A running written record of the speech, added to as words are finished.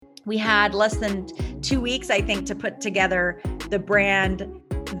We had less than 2 weeks, I think, to put together the brand,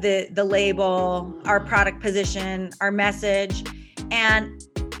 the label, our product position, our message. And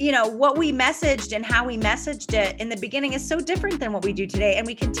what we messaged and how we messaged it in the beginning is so different than what we do today. And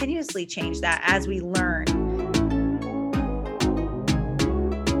we continuously change that as we learn.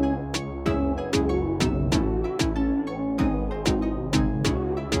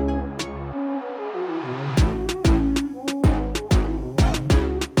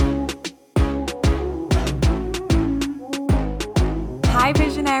 Hi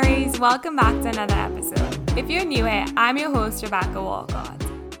Visionaries, welcome back to another episode. If you're new here, I'm your host Rebecca Walcott.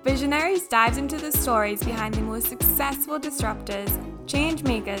 Visionaries dives into the stories behind the most successful disruptors, change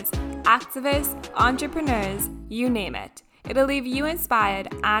makers, activists, entrepreneurs, you name it. It'll leave you inspired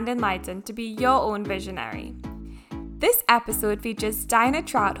and enlightened to be your own visionary. This episode features Dinah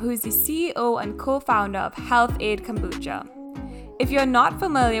Trout, who is the CEO and co-founder of Health-Ade Kombucha. If you're not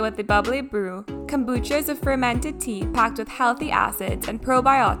familiar with the bubbly brew, kombucha is a fermented tea packed with healthy acids and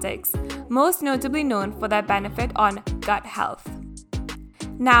probiotics, most notably known for their benefit on gut health.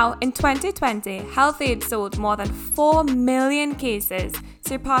 Now, in 2020, Health-Ade sold more than 4 million cases,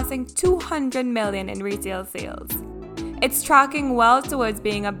 surpassing 200 million in retail sales. It's tracking well towards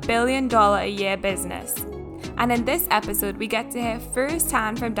being a $1 billion a year business. And in this episode, we get to hear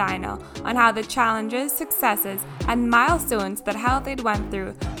firsthand from Dinah on how the challenges, successes, and milestones that Health-Ade went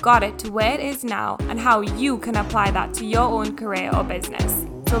through got it to where it is now and how you can apply that to your own career or business.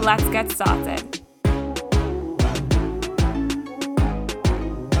 So let's get started.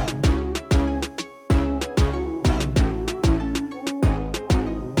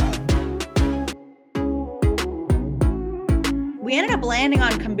 We ended up landing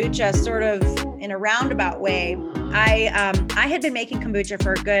on kombucha sort of in a roundabout way. I had been making kombucha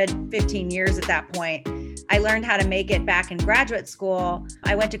for a good 15 years at that point. I learned how to make it back in graduate school.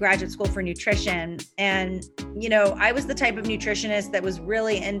 I went to graduate school for nutrition. And, I was the type of nutritionist that was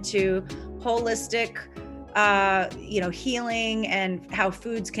really into holistic, healing and how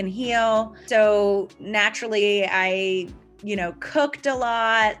foods can heal. So naturally, I cooked a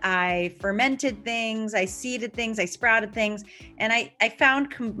lot. I fermented things. I seeded things. I sprouted things. And I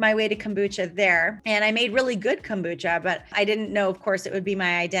found my way to kombucha there. And I made really good kombucha, but I didn't know, of course, it would be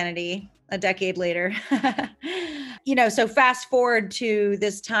my identity a decade later. So fast forward to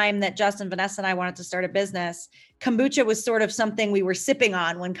this time that Justin, Vanessa, and I wanted to start a business. Kombucha was sort of something we were sipping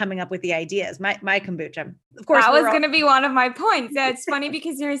on when coming up with the ideas. My kombucha. Of course, that was going to be one of my points. Yeah, it's funny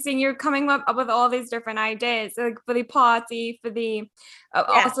because you're saying you're coming up with all these different ideas, like for the party, for the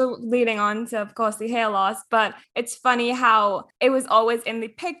also leading on to, of course, the hair loss. But it's funny how it was always in the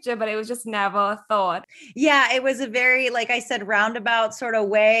picture, but it was just never a thought. Yeah, it was a very, like I said, roundabout sort of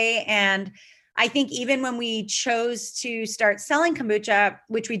way. And I think even when we chose to start selling kombucha,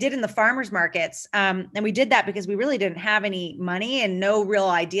 which we did in the farmers markets, and we did that because we really didn't have any money and no real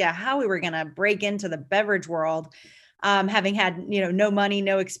idea how we were going to break into the beverage world, having had, no money,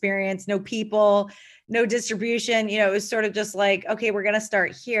 no experience, no people, no distribution. It was sort of just like, okay, we're going to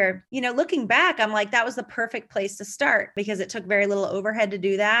start here. Looking back, I'm like, that was the perfect place to start because it took very little overhead to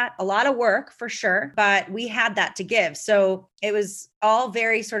do that. A lot of work for sure, but we had that to give. So it was all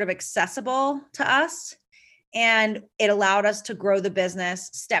very sort of accessible to us. And it allowed us to grow the business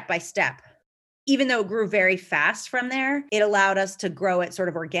step by step. Even though it grew very fast from there, it allowed us to grow it sort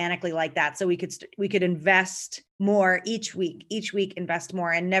of organically like that. So we could invest more each week invest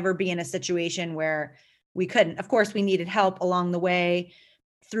more and never be in a situation where we couldn't. Of course, we needed help along the way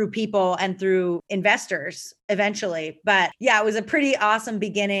through people and through investors eventually. But yeah, it was a pretty awesome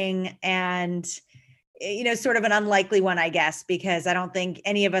beginning and, sort of an unlikely one, I guess, because I don't think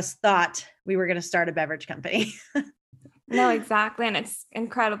any of us thought we were going to start a beverage company. No, exactly. And it's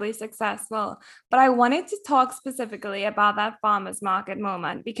incredibly successful. But I wanted to talk specifically about that farmers market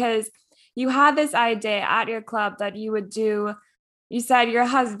moment because you had this idea at your club that you would do. You said your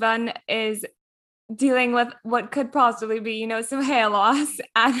husband is dealing with what could possibly be, some hair loss.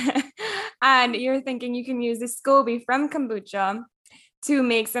 And you're thinking you can use the SCOBY from kombucha to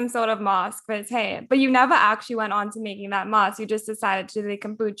make some sort of mask for his hair. But you never actually went on to making that mask. You just decided to do the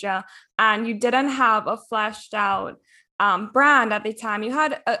kombucha and you didn't have a fleshed out brand at the time. You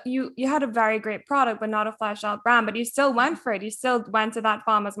had a very great product, but not a fleshed out brand, but you still went for it. You still went to that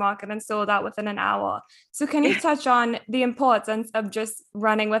farmer's market and sold out within an hour. So can you touch on the importance of just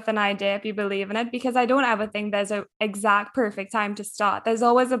running with an idea if you believe in it? Because I don't ever think there's an exact perfect time to start. There's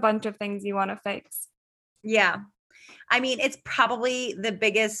always a bunch of things you want to fix. Yeah. I mean, it's probably the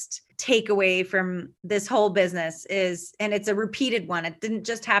biggest takeaway from this whole business is, and it's a repeated one. It didn't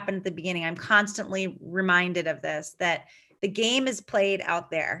just happen at the beginning. I'm constantly reminded of this, that The game is played out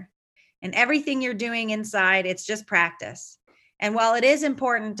there, and everything you're doing inside, it's just practice. And while it is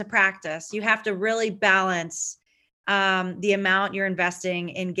important to practice, you have to really balance the amount you're investing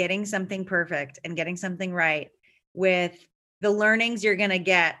in getting something perfect and getting something right with the learnings you're going to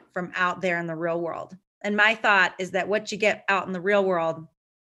get from out there in the real world. And my thought is that what you get out in the real world,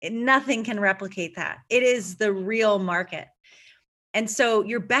 nothing can replicate that. It is the real market. And so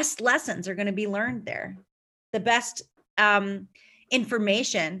your best lessons are going to be learned there. The best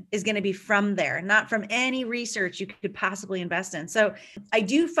information is going to be from there, not from any research you could possibly invest in. So I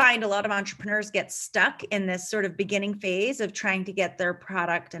do find a lot of entrepreneurs get stuck in this sort of beginning phase of trying to get their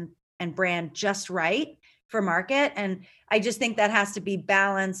product and brand just right for market. And I just think that has to be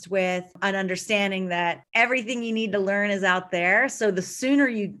balanced with an understanding that everything you need to learn is out there. So the sooner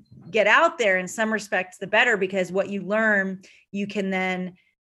you get out there, in some respects, the better, because what you learn, you can then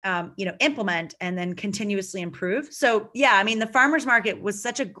implement and then continuously improve. So yeah, I mean, the farmers market was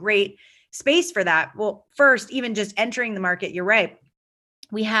such a great space for that. Well, first, even just entering the market, you're right.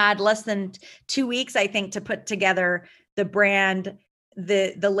 We had less than 2 weeks, I think, to put together the brand,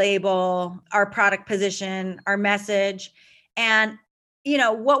 the label, our product position, our message. And,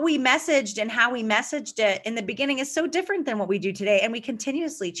 what we messaged and how we messaged it in the beginning is so different than what we do today. And we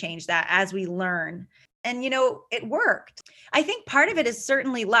continuously change that as we learn. And, it worked. I think part of it is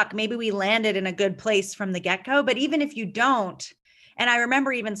certainly luck. Maybe we landed in a good place from the get-go, but even if you don't, and I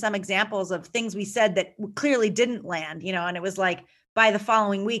remember even some examples of things we said that clearly didn't land, and it was like by the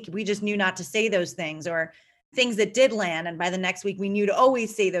following week, we just knew not to say those things, or things that did land. And by the next week, we knew to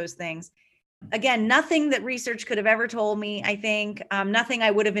always say those things. Again, nothing that research could have ever told me, I think, nothing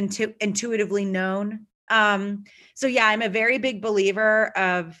I would have intuitively known. So yeah, I'm a very big believer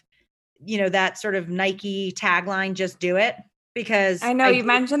of, that sort of Nike tagline, just do it. Because I know you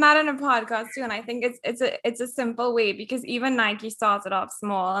mentioned that in a podcast too. And I think it's a simple way, because even Nike started off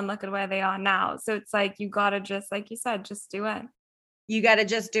small and look at where they are now. So it's like, you got to just, like you said, just do it. You got to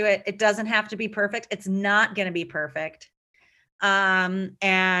just do it. It doesn't have to be perfect. It's not going to be perfect.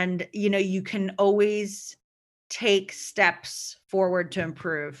 And, you can always take steps forward to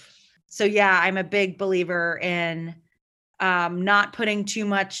improve. So yeah, I'm a big believer in not putting too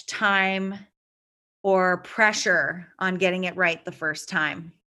much time or pressure on getting it right the first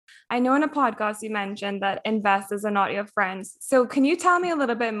time. I know in a podcast you mentioned that investors are not your friends. So can you tell me a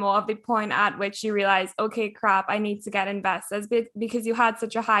little bit more of the point at which you realized, okay, crap, I need to get investors, because you had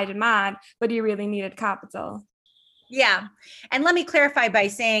such a high demand, but you really needed capital? Yeah. And let me clarify by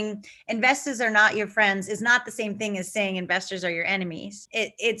saying investors are not your friends is not the same thing as saying investors are your enemies.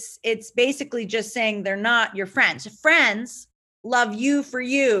 It's basically just saying they're not your friends. Friends love you for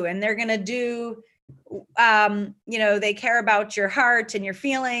you, and they're going to do, they care about your heart and your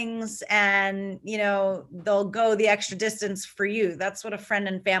feelings, and, they'll go the extra distance for you. That's what a friend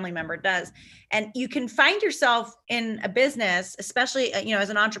and family member does. And you can find yourself in a business, especially, as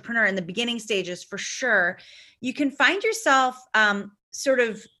an entrepreneur in the beginning stages, for sure, you can find yourself sort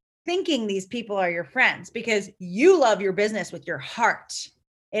of thinking these people are your friends because you love your business with your heart.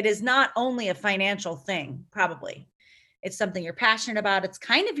 It is not only a financial thing, probably. It's something you're passionate about. It's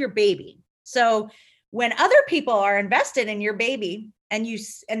kind of your baby. So when other people are invested in your baby and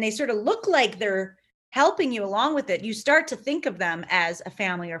they sort of look like they're helping you along with it, you start to think of them as a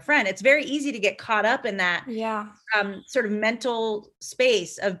family or friend. It's very easy to get caught up in that sort of mental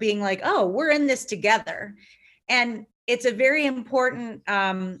space of being like, oh, we're in this together. And it's very important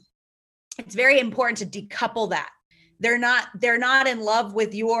to decouple that. They're not in love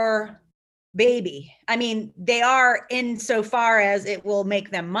with your baby. I mean, they are insofar as it will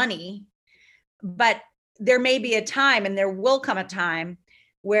make them money, but there may be a time, and there will come a time,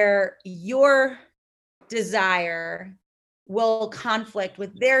 where your desire will conflict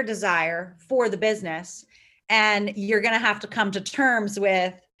with their desire for the business. And you're going to have to come to terms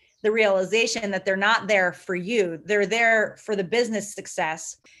with the realization that they're not there for you. They're there for the business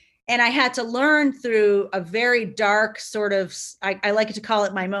success. And I had to learn through a very dark sort of, I like to call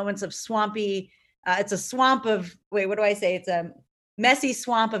it my moments of swampy. It's a swamp of, it's a messy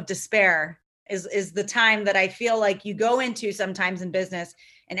swamp of despair is the time that I feel like you go into sometimes in business.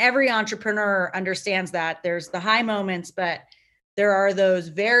 And every entrepreneur understands that there's the high moments, but there are those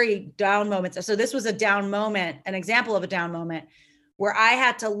very down moments. So this was a down moment, an example of a down moment where I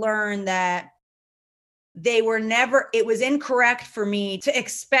had to learn that it was incorrect for me to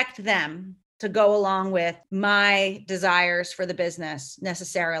expect them to go along with my desires for the business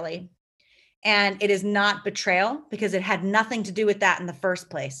necessarily. And it is not betrayal, because it had nothing to do with that in the first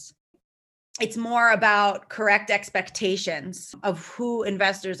place. It's more about correct expectations of who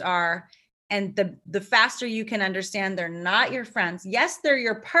investors are And the faster you can understand they're not your friends. Yes, they're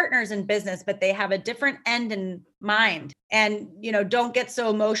your partners in business, but they have a different end in mind. And, don't get so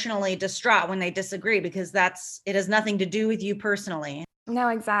emotionally distraught when they disagree, because it has nothing to do with you personally. No,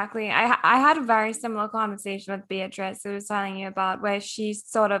 exactly. I had a very similar conversation with Beatrice, who was telling you about, where she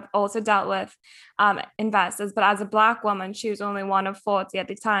sort of also dealt with investors, but as a Black woman, she was only one of 40 at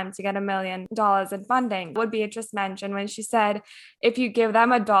the time to get $1 million in funding. What Beatrice mentioned when she said, if you give them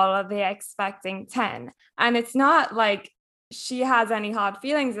 $1, they're expecting 10. And it's not like she has any hard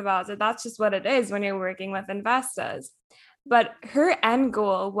feelings about it. That's just what it is when you're working with investors. But her end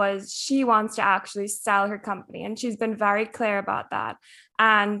goal was she wants to actually sell her company. And she's been very clear about that.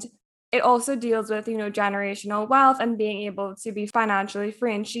 And it also deals with, generational wealth and being able to be financially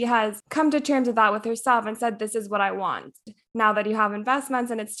free. And she has come to terms with that with herself and said, this is what I want. Now that you have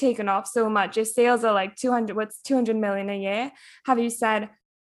investments and it's taken off so much, your sales are like 200 million a year. Have you said,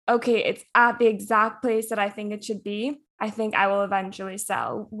 okay, it's at the exact place that I think it should be. I think I will eventually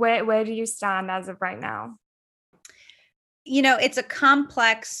sell. Where do you stand as of right now? It's a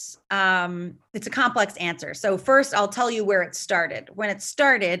complex answer. So first I'll tell you where it started. When it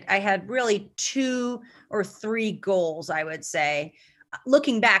started, I had really 2 or 3 goals, I would say.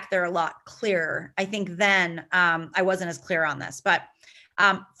 Looking back, they're a lot clearer. I think then I wasn't as clear on this, but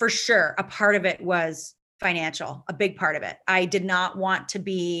for sure, a part of it was financial, a big part of it. I did not want to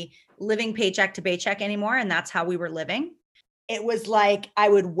be living paycheck to paycheck anymore. And that's how we were living. It was like I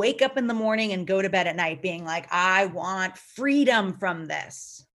would wake up in the morning and go to bed at night being like, I want freedom from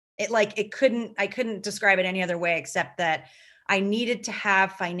this. I couldn't describe it any other way except that I needed to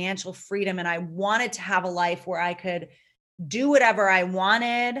have financial freedom, and I wanted to have a life where I could do whatever I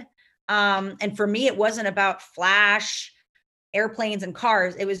wanted. And for me, it wasn't about flash airplanes and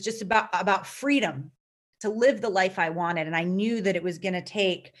cars. It was just about freedom to live the life I wanted. And I knew that it was going to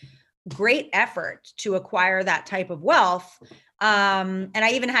take great effort to acquire that type of wealth. And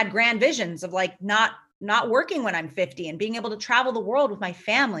I even had grand visions of like not working when I'm 50 and being able to travel the world with my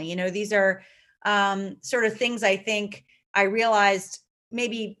family. These are sort of things I think I realized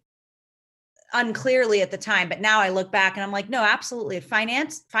maybe unclearly at the time, but now I look back and I'm like, no, absolutely.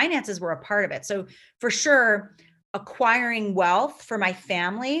 Finances were a part of it. So for sure, acquiring wealth for my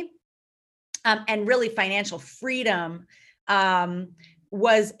family and really financial freedom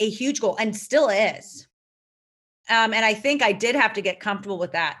was a huge goal and still is. And I think I did have to get comfortable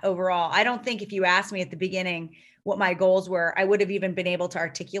with that overall. I don't think if you asked me at the beginning what my goals were, I would have even been able to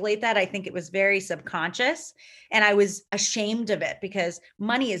articulate that. I think it was very subconscious and I was ashamed of it because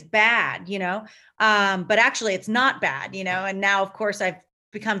money is bad, but actually it's not bad, and now of course I've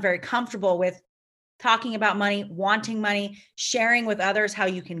become very comfortable with talking about money, wanting money, sharing with others how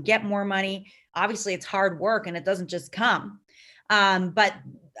you can get more money. Obviously it's hard work and it doesn't just come. But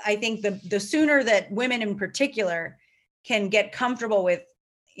I think the sooner that women in particular can get comfortable with,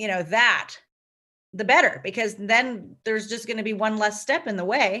 that, the better, because then there's just going to be one less step in the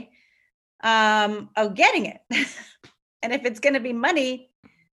way of getting it. And if it's going to be money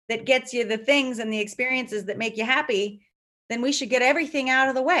that gets you the things and the experiences that make you happy, then we should get everything out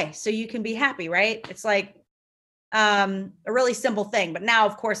of the way so you can be happy, right? It's like a really simple thing. But now,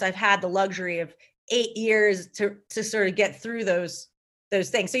 of course, I've had the luxury of 8 years to sort of get through those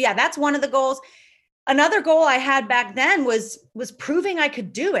things. So yeah, that's one of the goals. Another goal I had back then was proving I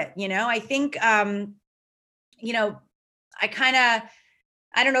could do it. I think,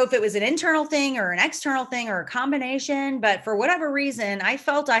 I don't know if it was an internal thing or an external thing or a combination, but for whatever reason, I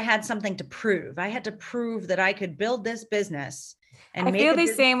felt I had something to prove. I had to prove that I could build this business. And I feel the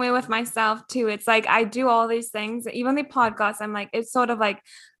same way with myself too. It's like I do all these things, even the podcast. I'm like, it's sort of like,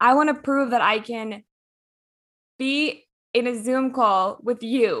 I want to prove that I can be in a Zoom call with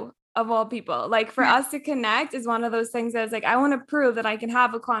you of all people. Like for us to connect is one of those things that's like, I want to prove that I can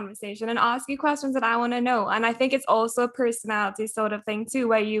have a conversation and ask you questions that I want to know. And I think it's also a personality sort of thing too,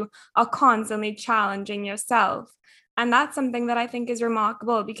 where you are constantly challenging yourself. And that's something that I think is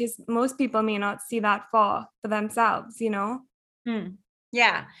remarkable because most people may not see that far for themselves,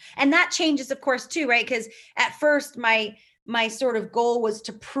 Yeah. And that changes, of course, too, right? Because at first my sort of goal was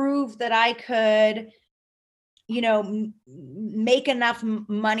to prove that I could, make enough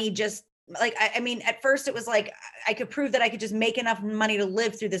money just like, I mean, at first it was like, I could prove that I could just make enough money to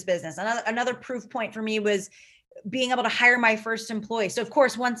live through this business. Another proof point for me was being able to hire my first employee. So of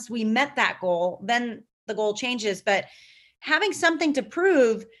course, once we met that goal, then the goal changes, but having something to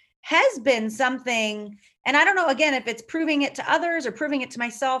prove has been something. And I don't know, again, if it's proving it to others or proving it to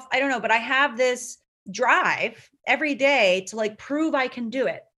myself, I don't know, but I have this drive every day to like prove I can do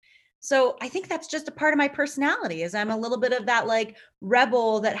it. So I think that's just a part of my personality, is I'm a little bit of that like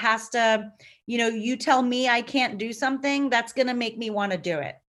rebel that has to, you tell me I can't do something, that's going to make me want to do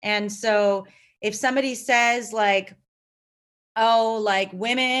it. And so if somebody says like, oh, like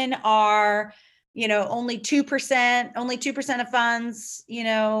women are, only 2% of funds,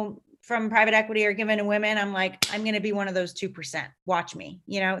 from private equity are given to women, I'm like, I'm going to be one of those 2%. Watch me,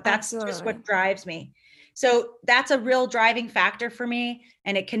 that's just what drives me. So that's a real driving factor for me.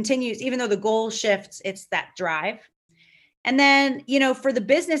 And it continues, even though the goal shifts, it's that drive. And then, for the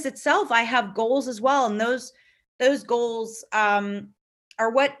business itself, I have goals as well. And those goals, are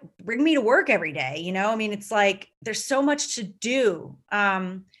what bring me to work every day. I mean, it's like, there's so much to do,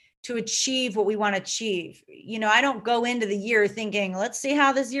 to achieve what we want to achieve. I don't go into the year thinking, let's see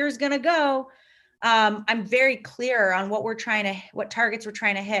how this year is going to go. I'm very clear on what targets we're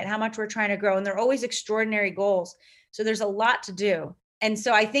trying to hit, how much we're trying to grow. And they're always extraordinary goals. So there's a lot to do. And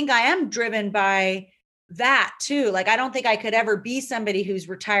so I think I am driven by that too. Like, I don't think I could ever be somebody who's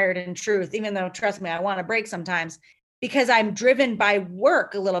retired in truth, even though, trust me, I want a break sometimes, because I'm driven by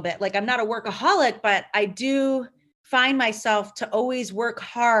work a little bit. Like, I'm not a workaholic, but I do find myself to always work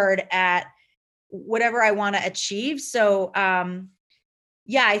hard at whatever I want to achieve. So,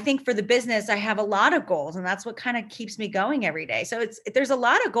 yeah, I think for the business, I have a lot of goals, and that's what kind of keeps me going every day. So there's a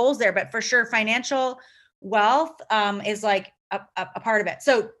lot of goals there, but for sure, financial wealth, is like a part of it.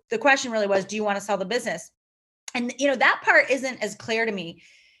 So the question really was, do you want to sell the business? And, that part isn't as clear to me,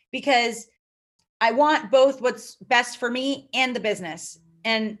 because I want both what's best for me and the business.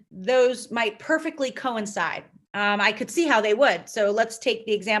 And those might perfectly coincide. I could see how they would. So let's take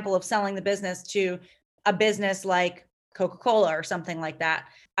the example of selling the business to a business like Coca-Cola or something like that.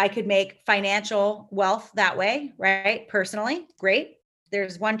 I could make financial wealth that way, right? Personally, great.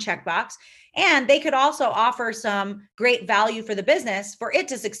 There's one checkbox. And they could also offer some great value for the business for it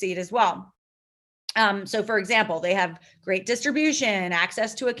to succeed as well. So for example, they have great distribution,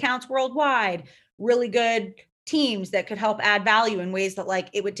 access to accounts worldwide, really good teams that could help add value in ways that, like,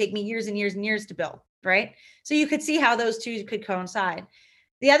 it would take me years and years and years to build, right? So you could see how those two could coincide.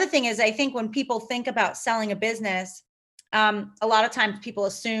 The other thing is, I think when people think about selling a business, a lot of times people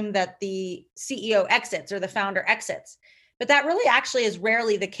assume that the CEO exits or the founder exits, but that really actually is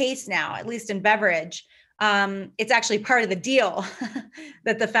rarely the case now, at least in beverage. It's actually part of the deal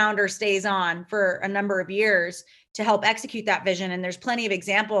that the founder stays on for a number of years to help execute that vision. And there's plenty of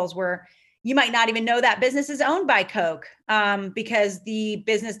examples where you might not even know that business is owned by Coke, because the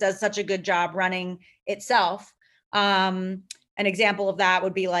business does such a good job running itself. An example of that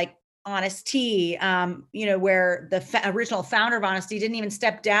would be like Honest Tea, where the original founder of Honest Tea didn't even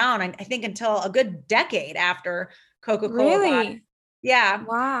step down, I think, until a good decade after Coca-Cola. Really? Yeah.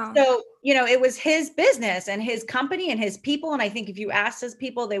 Wow. So, it was his business and his company and his people. And I think if you asked his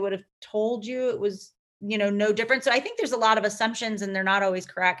people, they would have told you it was, no different. So I think there's a lot of assumptions, and they're not always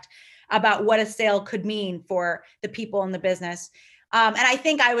correct, about what a sale could mean for the people in the business. And I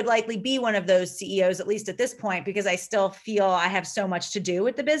think I would likely be one of those CEOs, at least at this point, because I still feel I have so much to do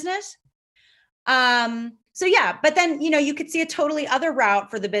with the business. So yeah, but then, you could see a totally other route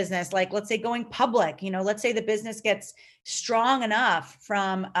for the business. Like, let's say going public, let's say the business gets strong enough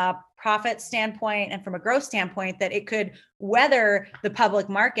from a profit standpoint and from a growth standpoint that it could weather the public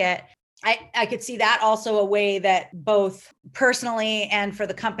market. I could see that also a way that both personally and for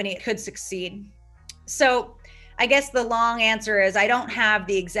the company it could succeed. So I guess the long answer is, I don't have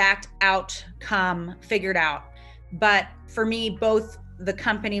the exact outcome figured out, but for me, both the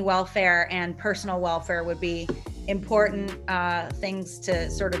company welfare and personal welfare would be important things to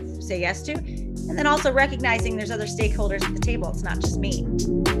sort of say yes to. And then also recognizing there's other stakeholders at the table. It's not just me.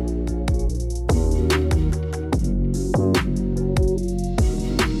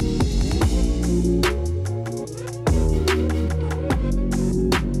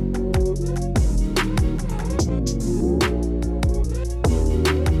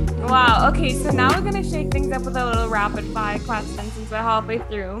 Wow. Okay, so now we're going to shake things up with a little rapid fire questions since we're halfway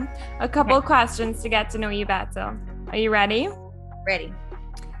through. A couple of questions to get to know you better. Are you ready? Ready.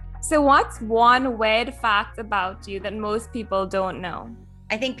 So what's one weird fact about you that most people don't know?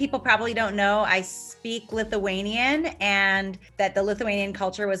 I think people probably don't know I speak Lithuanian, and that the Lithuanian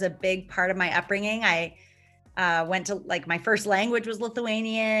culture was a big part of my upbringing. I went to, like, my first language was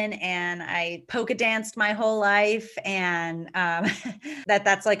Lithuanian, and I polka danced my whole life. And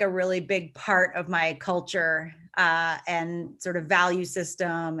that's like a really big part of my culture and sort of value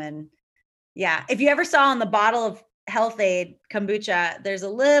system. And yeah, if you ever saw on the bottle of Health Aid kombucha, there's a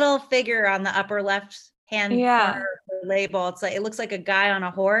little figure on the upper left hand corner of the label. It's like, it looks like a guy on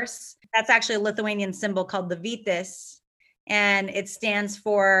a horse. That's actually a Lithuanian symbol called the Vytis. And it stands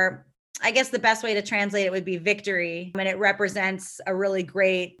for I guess the best way to translate it would be victory. And it represents a really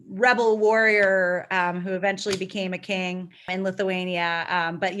great rebel warrior who eventually became a king in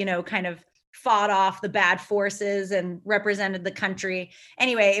Lithuania, but, kind of fought off the bad forces and represented the country.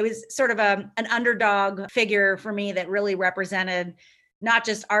 Anyway, it was sort of an underdog figure for me that really represented not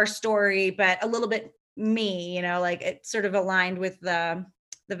just our story, but a little bit me, like it sort of aligned with the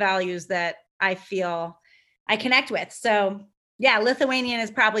values that I feel I connect with. So yeah, Lithuanian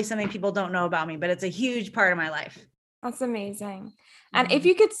is probably something people don't know about me, but it's a huge part of my life. That's amazing. And if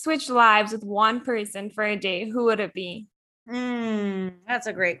you could switch lives with one person for a day, who would it be? That's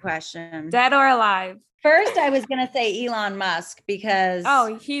a great question. Dead or alive? First, I was going to say Elon Musk because...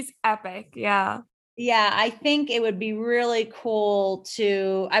 Oh, he's epic. Yeah. Yeah, I think it would be really cool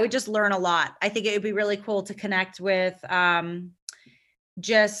I would just learn a lot. I think it would be really cool to connect with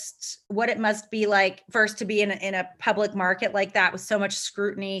just what it must be like first to be in a public market like that with so much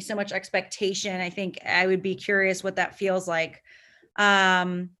scrutiny, so much expectation. I think I would be curious what that feels like.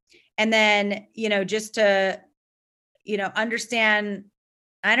 And then, just to, understand,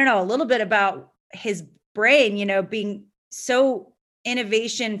 I don't know, a little bit about his brain, being so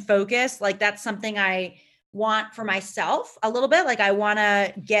innovation focused. Like that's something I want for myself a little bit. Like I want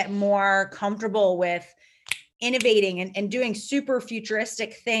to get more comfortable with innovating and doing super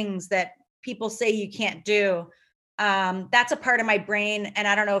futuristic things that people say you can't do. That's a part of my brain. And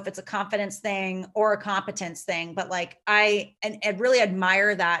I don't know if it's a confidence thing or a competence thing, but like I really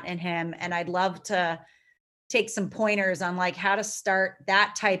admire that in him. And I'd love to take some pointers on like how to start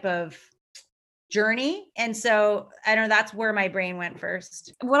that type of journey. And so I don't know, that's where my brain went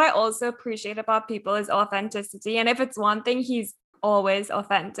first. What I also appreciate about people is authenticity. And if it's one thing, he's always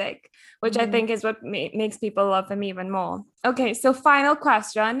authentic, which I think is what makes people love him even more. Okay, so final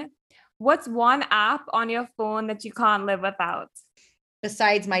question. What's one app on your phone that you can't live without?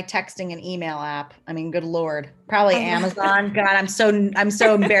 Besides my texting and email app. I mean, good Lord, probably Amazon. God, I'm so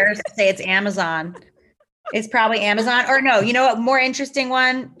embarrassed to say it's Amazon. It's probably Amazon, or no, you know what? More interesting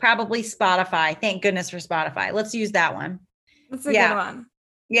one, probably Spotify. Thank goodness for Spotify. Let's use that one. That's a good one.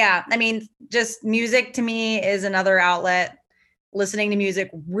 Yeah. I mean, just music to me is another outlet. Listening to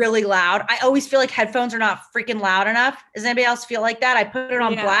music really loud. I always feel like headphones are not freaking loud enough. Does anybody else feel like that? I put it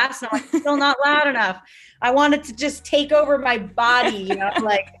on blast and I'm like, still not loud enough. I want it to just take over my body,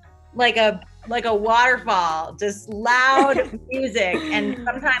 like a waterfall, just loud music. And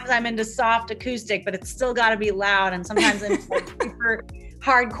sometimes I'm into soft acoustic, but it's still got to be loud. And sometimes I'm like super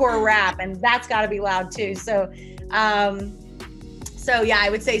hardcore rap, and that's got to be loud too. So yeah, I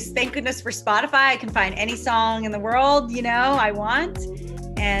would say thank goodness for Spotify. I can find any song in the world, I want.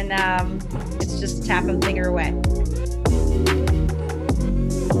 And it's just tap and finger away.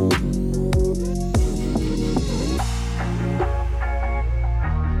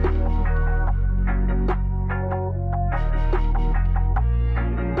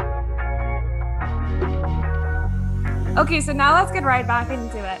 Okay, so now let's get right back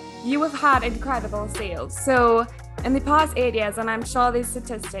into it. You have had incredible sales. So in the past 8 years, and I'm sure these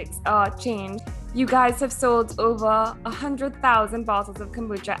statistics are changed, you guys have sold over 100,000 bottles of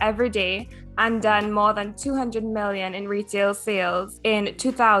kombucha every day and done more than 200 million in retail sales in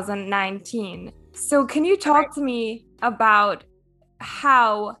 2019. So can you talk to me about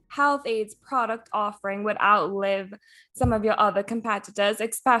how Health-Ade's product offering would outlive some of your other competitors,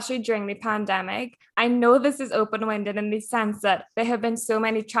 especially during the pandemic? I know this is open-winded in the sense that there have been so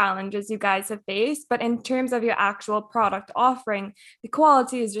many challenges you guys have faced, but in terms of your actual product offering, the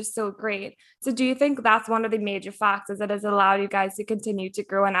quality is just so great. So do you think that's one of the major factors that has allowed you guys to continue to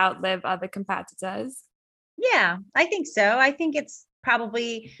grow and outlive other competitors? Yeah, I think so. I think it's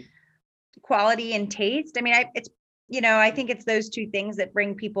probably quality and taste. I mean, I think it's those two things that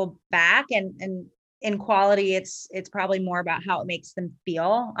bring people back, and in quality, it's probably more about how it makes them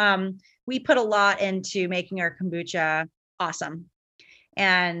feel. We put a lot into making our kombucha awesome,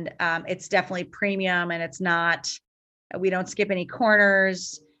 and it's definitely premium, and we don't skip any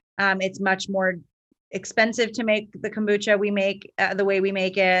corners. It's much more expensive to make the kombucha we make the way we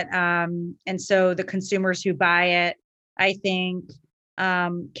make it, and so the consumers who buy it, I think,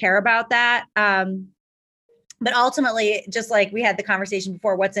 care about that. But ultimately, just like we had the conversation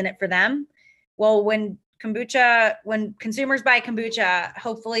before, what's in it for them? Well, when consumers buy kombucha,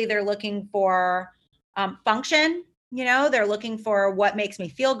 hopefully they're looking for function. They're looking for what makes me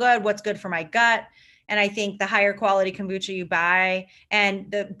feel good, what's good for my gut. And I think the higher quality kombucha you buy, and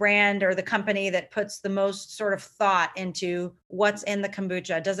the brand or the company that puts the most sort of thought into what's in the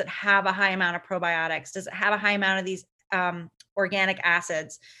kombucha, does it have a high amount of probiotics? Does it have a high amount of these organic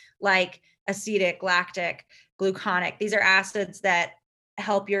acids like acetic, lactic, gluconic? These are acids that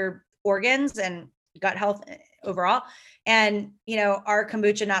help your organs and gut health overall. And, our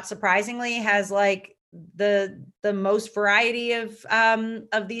kombucha, not surprisingly, has like the most variety of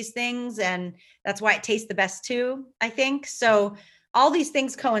these things. And that's why it tastes the best too, I think. So all these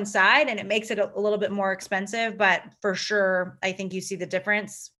things coincide and it makes it a little bit more expensive, but for sure, I think you see the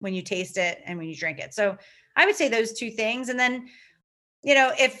difference when you taste it and when you drink it. So I would say those two things. And then,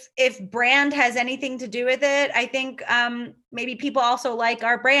 if brand has anything to do with it, I think maybe people also like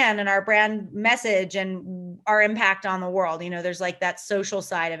our brand and our brand message and our impact on the world. There's like that social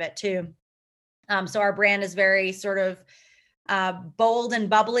side of it too. So our brand is very sort of bold and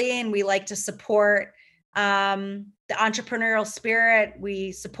bubbly, and we like to support the entrepreneurial spirit.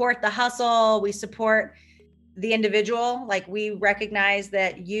 We support the hustle. We support the individual. Like, we recognize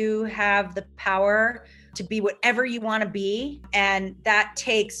that you have the power to be whatever you want to be. And that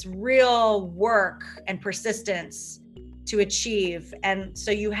takes real work and persistence to achieve. And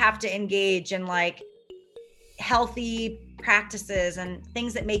so you have to engage in like healthy practices and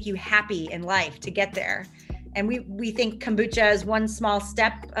things that make you happy in life to get there. And we think kombucha is one small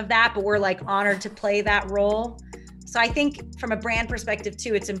step of that, but we're like honored to play that role. So I think from a brand perspective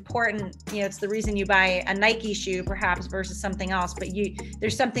too, it's important, it's the reason you buy a Nike shoe perhaps versus something else, but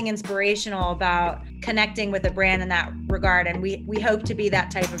there's something inspirational about connecting with a brand in that regard. And we hope to be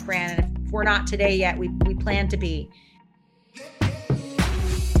that type of brand. And if we're not today yet, we plan to be.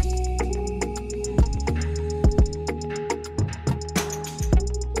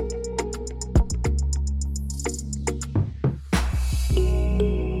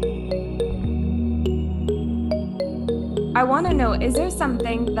 I want to know, is there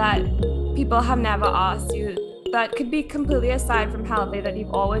something that people have never asked you that could be completely aside from healthy that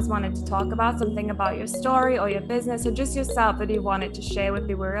you've always wanted to talk about, something about your story or your business or just yourself that you wanted to share with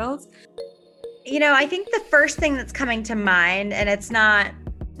the world? I think the first thing that's coming to mind, and it's not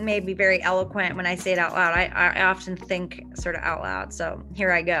maybe very eloquent when I say it out loud, I often think sort of out loud. So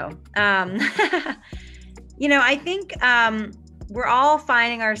here I go. I think we're all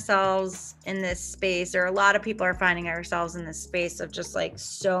finding ourselves in this space, or a lot of people are finding ourselves in this space of just like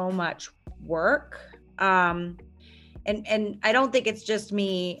so much work. And I don't think it's just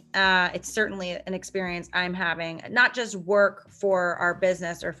me. It's certainly an experience I'm having, not just work for our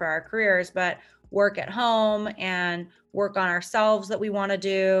business or for our careers, but work at home and work on ourselves that we want to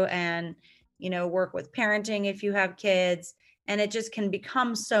do, and, work with parenting if you have kids. And it just can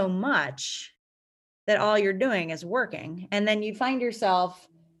become so much that all you're doing is working. And then you find yourself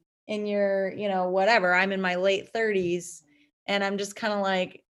in your, whatever, I'm in my late 30s, and I'm just kind of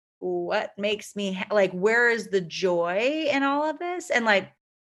like, what makes me like, where is the joy in all of this? And like,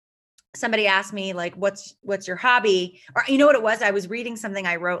 somebody asked me like, what's your hobby? Or you know what it was? I was reading something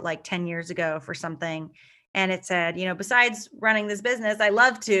I wrote like 10 years ago for something. And it said, besides running this business, I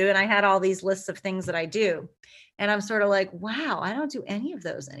love to, and I had all these lists of things that I do. And I'm sort of like, wow, I don't do any of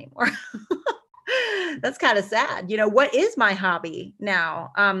those anymore. That's kind of sad. What is my hobby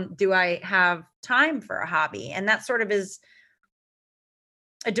now? Do I have time for a hobby? And that sort of is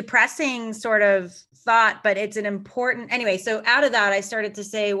a depressing sort of thought, but it's an important, anyway. So out of that, I started to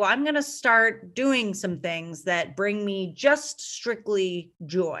say, well, I'm going to start doing some things that bring me just strictly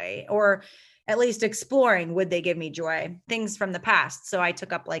joy, or at least exploring, would they give me joy? Things from the past. So I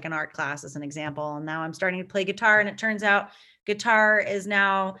took up like an art class as an example, and now I'm starting to play guitar, and it turns out guitar is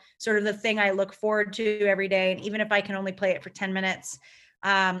now sort of the thing I look forward to every day. And even if I can only play it for 10 minutes,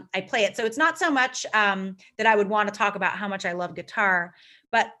 I play it. So it's not so much that I would want to talk about how much I love guitar,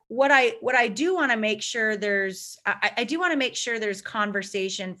 but what I do want to make sure I do want to make sure there's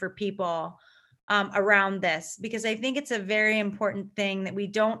conversation for people around this, because I think it's a very important thing that we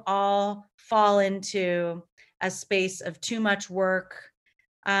don't all fall into a space of too much work.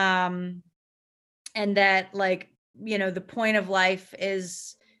 And that like, the point of life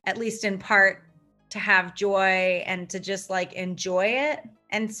is, at least in part, to have joy and to just like enjoy it.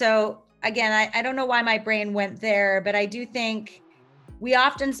 And so again, I don't know why my brain went there, but I do think we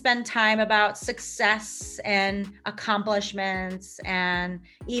often spend time about success and accomplishments and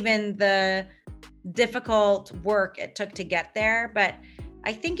even the difficult work it took to get there. But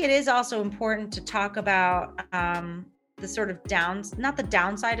I think it is also important to talk about the sort of not the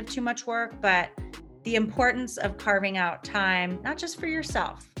downside of too much work, but the importance of carving out time, not just for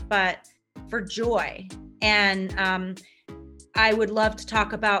yourself, but for joy. And I would love to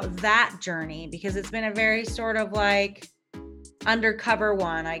talk about that journey, because it's been a very sort of like undercover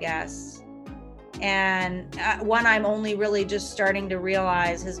one, I guess. And one I'm only really just starting to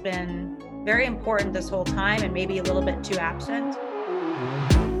realize has been very important this whole time, and maybe a little bit too absent.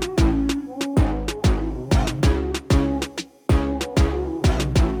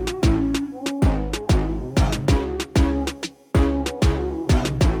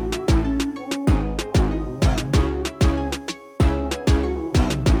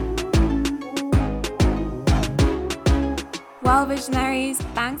 Well, visionaries,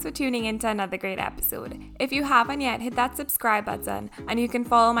 thanks for tuning in to another great episode. If you haven't yet, hit that subscribe button, and you can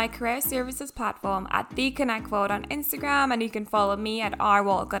follow my career services platform at The Connect Forward on Instagram, and you can follow me at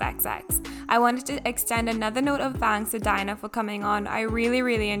rwalcottxx. I wanted to extend another note of thanks to Dinah for coming on. I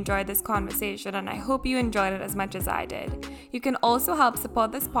really enjoyed this conversation, and I hope you enjoyed it as much as I did. You can also help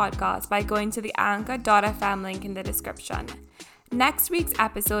support this podcast by going to the anchor.fm link in the description. Next week's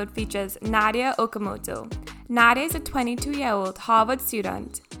episode features Nadia Okamoto. Nadia is a 22-year-old Harvard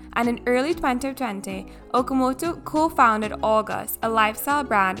student, and in early 2020, Okamoto co-founded August, a lifestyle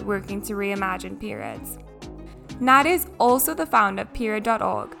brand working to reimagine periods. Nadia is also the founder of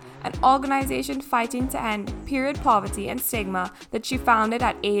Period.org, an organization fighting to end period poverty and stigma that she founded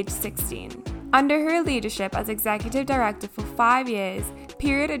at age 16. Under her leadership as executive director for 5 years,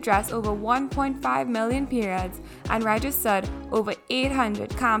 Period addressed over 1.5 million periods and registered over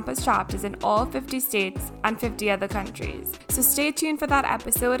 800 campus chapters in all 50 states and 50 other countries. So stay tuned for that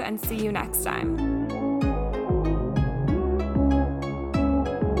episode and see you next time.